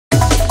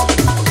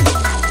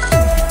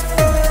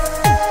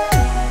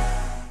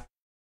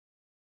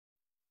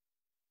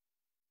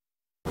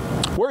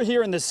We're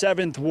here in the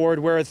 7th Ward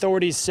where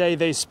authorities say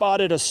they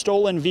spotted a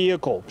stolen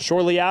vehicle.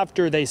 Shortly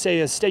after, they say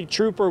a state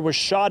trooper was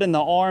shot in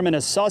the arm and a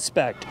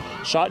suspect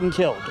shot and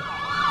killed.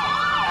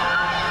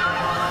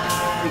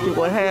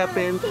 What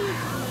happened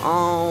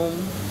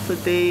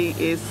today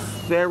is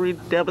very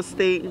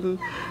devastating,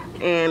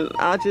 and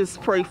I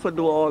just pray for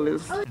New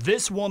Orleans.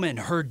 This woman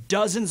heard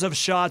dozens of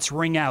shots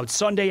ring out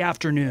Sunday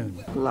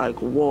afternoon. Like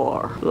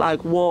war,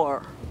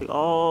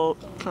 all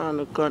kind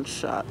of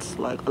gunshots,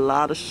 like a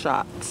lot of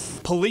shots.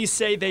 Police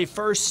say they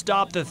first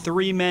stopped the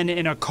 3 men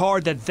in a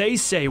car that they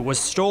say was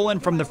stolen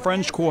from the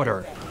French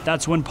Quarter.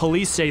 That's when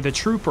police say the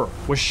trooper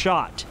was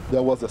shot.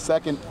 There was a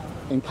second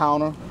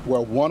encounter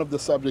where one of the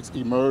subjects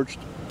emerged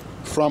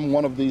from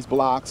one of these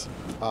blocks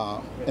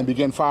and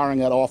began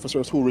firing at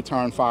officers who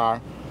returned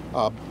fire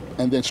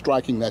and then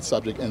striking that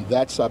subject, and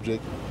that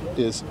subject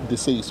is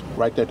deceased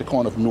right there at the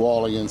corner of New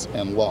Orleans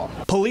and Law.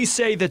 Police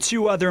say the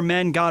 2 other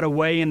men got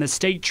away and the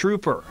state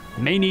trooper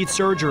may need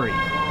surgery.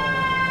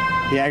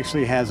 He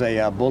actually has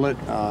a bullet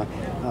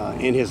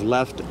in his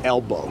left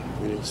elbow,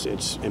 and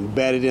it's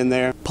embedded in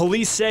there.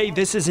 Police say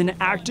this is an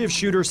active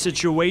shooter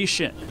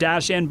situation.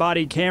 Dash and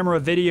body camera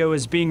video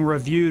is being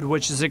reviewed,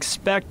 which is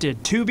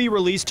expected to be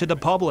released to the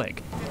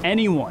public.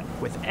 Anyone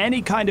with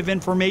any kind of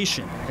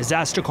information is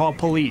asked to call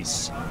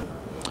police.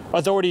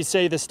 Authorities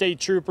say the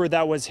state trooper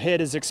that was hit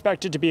is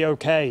expected to be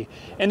okay.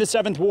 In the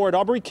 7th Ward,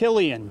 Aubrey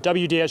Killian,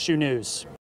 WDSU News.